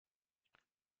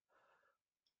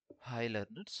Hi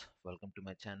learners, welcome to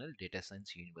my channel Data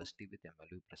Science University with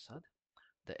MLV Prasad.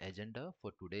 The agenda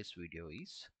for today's video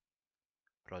is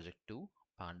Project 2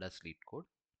 Pandas LeetCode,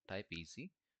 type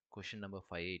easy, question number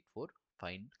 584,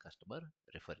 find customer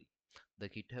referee. The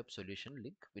GitHub solution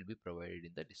link will be provided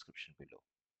in the description below.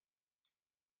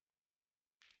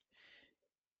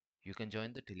 You can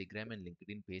join the Telegram and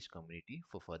LinkedIn page community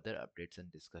for further updates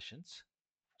and discussions.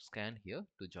 Scan here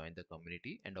to join the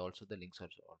community, and also the links are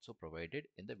also provided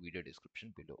in the video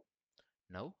description below.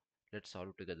 Now let's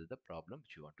solve together the problem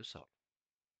which you want to solve.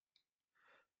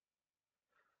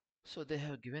 So they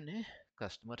have given a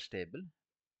customers table.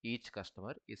 Each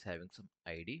customer is having some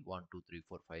ID 1, 2, 3,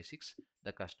 4, 5, 6.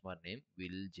 The customer name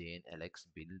Will, Jane, Alex,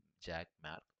 Bill, Jack,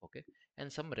 Mark. Okay,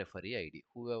 and some referee ID.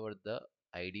 Whoever the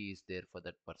ID is there for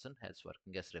that person has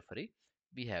working as referee.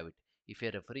 We have it. If a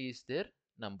referee is there,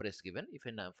 number is given. If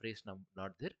a referee is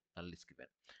not there, null is given.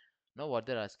 Now what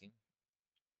they're asking,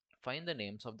 find the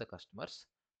names of the customers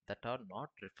that are not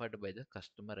referred by the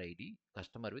customer ID,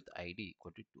 customer with ID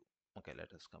equal to 2. Okay,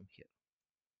 let us come here.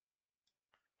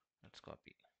 Let's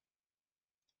copy.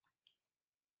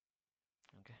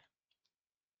 Okay.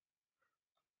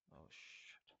 Oh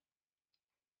shit.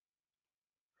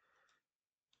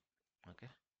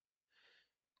 Okay.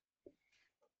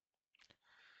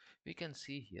 We can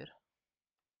see here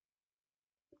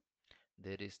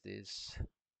there is this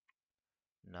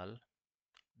null,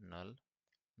 null,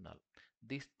 null.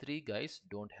 These three guys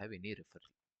don't have any referral,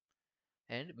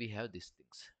 and we have these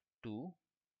things 2,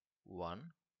 1,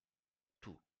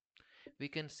 2. We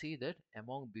can see that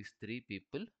among these three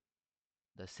people,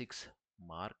 the 6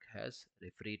 Mark has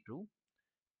referee true,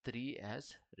 3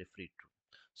 has referee true.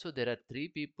 So there are 3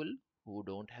 people who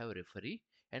don't have referee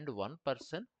and 1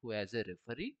 person who has a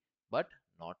referee but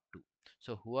not 2.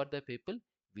 So who are the people?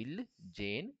 Will,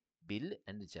 Jane, Bill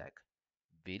and Jack.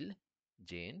 Will,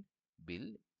 Jane, Bill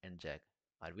and Jack.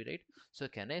 Are we right? So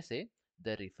can I say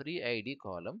the referee ID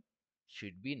column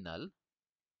should be null,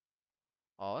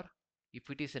 or if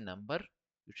it is a number,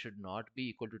 it should not be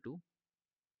equal to 2.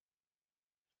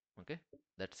 Okay,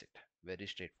 that's it. Very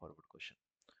straightforward question.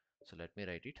 So let me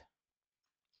write it.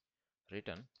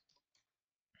 Return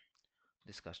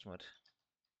this customer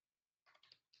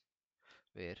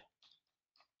where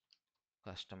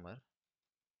customer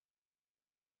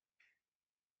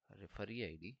referee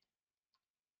ID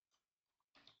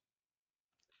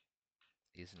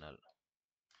is null.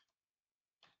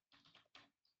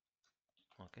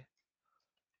 Okay,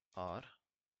 or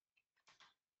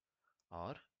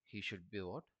he should be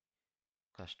what?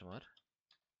 Customer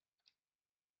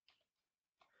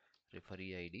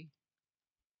referee ID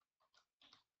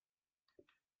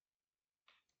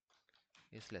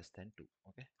is less than 2.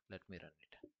 Okay, let me run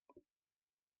it.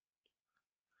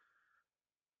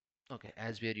 Okay,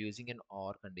 as we are using an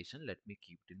OR condition, let me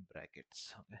keep it in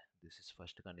brackets. Okay, this is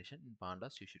first condition. In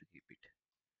Pandas you should keep it.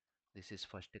 This is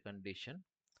first condition,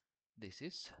 this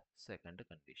is second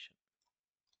condition.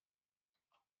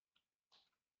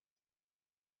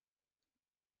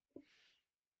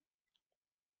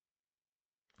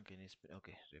 Okay,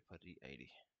 okay, referee ID.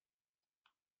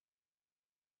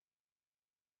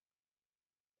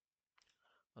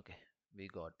 Okay, we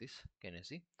got this. Can you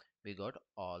see? We got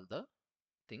all the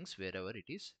things wherever it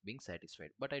is being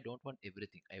satisfied, but I don't want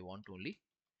everything. I want only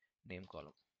name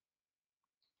column.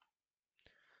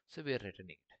 So we are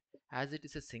returning it. As it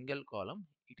is a single column,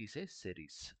 it is a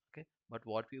series. Okay, but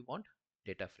what we want?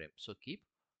 Data frame. So keep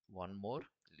one more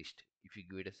list. If you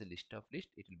give it as a list of list,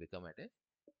 it will become at a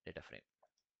data frame.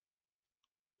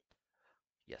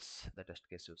 Yes, the test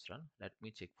case was run. Let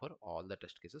me check for all the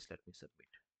test cases. Let me submit.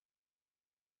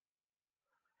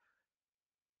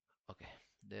 Okay,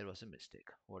 there was a mistake.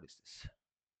 What is this?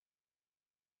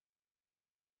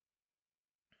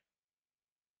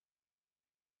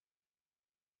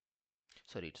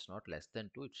 Sorry, it's not less than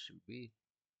 2. It should be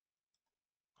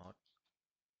not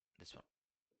this one.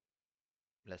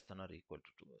 Less than or equal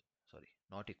to 2. Sorry,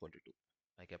 not equal to 2.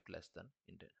 I kept less than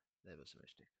intent. There was a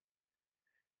mistake.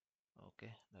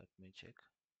 Okay, let me check.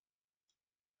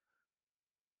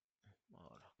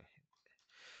 Or okay,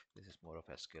 this is more of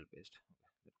SQL based. Okay,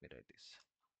 let me write this.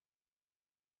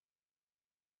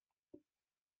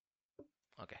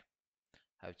 Okay,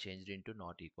 I've changed it into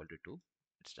not equal to 2.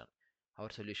 It's done.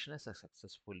 Our solution has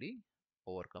successfully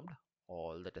overcome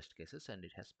all the test cases and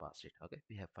it has passed it. Okay,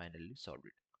 we have finally solved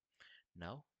it.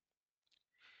 Now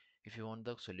if you want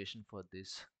the solution for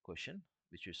this question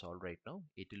which we solved right now,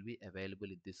 it will be available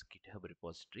in this GitHub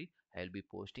repository. I will be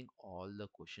posting all the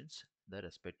questions, the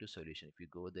respective solution. If you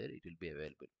go there, it will be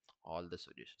available all the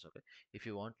solutions. Okay, if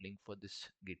you want link for this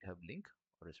GitHub link,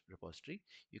 repository,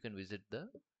 you can visit the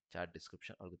chat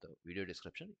description or the video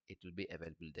description. It will be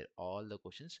available there. All the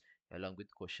questions along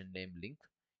with question name link,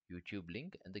 YouTube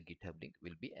link, and the GitHub link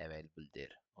will be available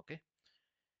there. Okay.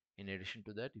 In addition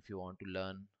to that, if you want to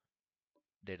learn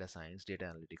data science, data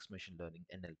analytics, machine learning,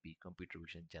 NLP, computer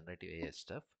vision, generative AI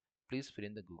stuff, please fill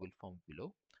in the Google form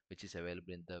below, which is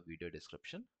available in the video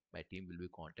description. My team will be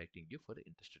contacting you for the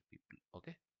interested people.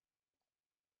 Okay.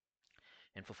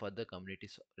 And for further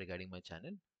communities regarding my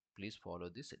channel, please follow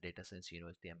this Data Science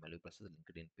University MLV Prasad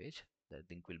LinkedIn page. The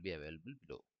link will be available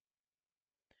below.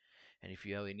 And if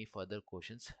you have any further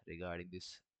questions regarding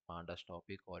this Pandas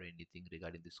topic or anything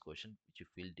regarding this question which you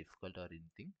feel difficult or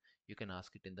anything, you can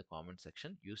ask it in the comment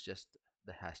section. Use just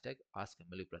the hashtag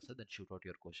AskMLVPrasad and shoot out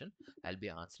your question. I'll be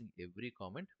answering every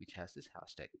comment which has this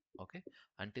hashtag. Okay.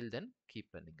 Until then, keep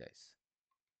learning, guys.